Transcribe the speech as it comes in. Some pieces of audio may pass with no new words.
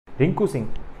Rinku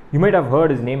Singh. You might have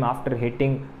heard his name after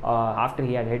after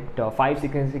he had hit 5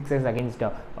 6 against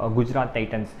Gujarat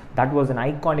Titans. That was an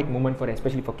iconic moment for,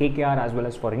 especially for KKR as well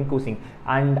as for Rinku Singh.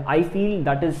 And I feel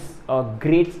that is a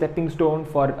great stepping stone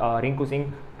for Rinku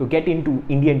Singh to get into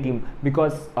Indian team,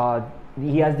 because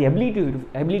he has the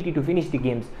ability to finish the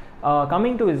games.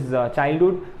 Coming to his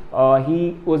childhood,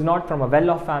 he was not from a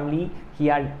well-off family. He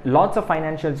had lots of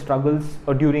financial struggles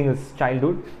during his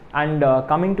childhood, and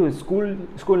coming to his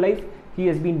school life, he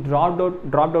has been dropped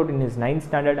out in his 9th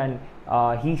standard, and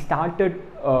he started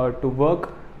to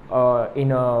work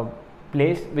in a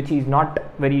place which he is not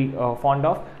very fond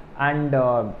of, and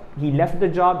he left the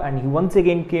job and he once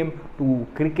again came to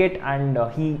cricket, and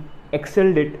he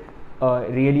excelled it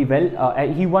really well.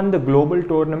 He won the global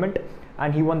tournament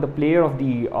and he won the player of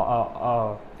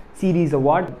the series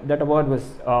award. That award was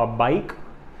bike.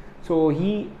 So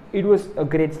it was a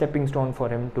great stepping stone for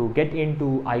him to get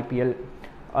into IPL.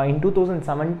 In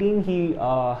 2017 he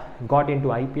got into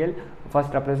IPL,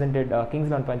 first represented Kings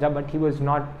 11 Punjab, but he was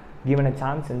not given a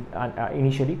chance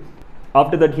initially.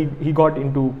 After that he got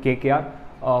into KKR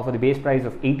for the base price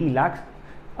of 80 lakhs.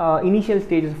 Initial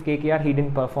stages of KKR he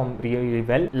didn't perform really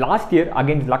well. Last year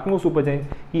against Lucknow Super Giants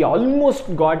he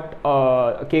almost got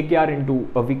KKR into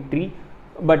a victory,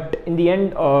 but in the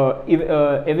end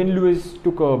Evan Lewis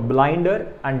took a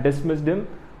blinder and dismissed him.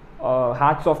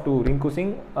 Hats off to Rinku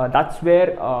Singh. That's where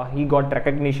he got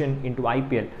recognition into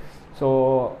IPL.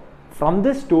 So from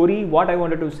this story, what I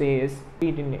wanted to say is,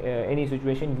 in any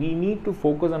situation, we need to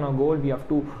focus on our goal. We have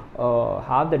to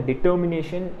have the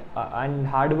determination and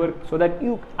hard work so that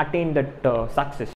you attain that success.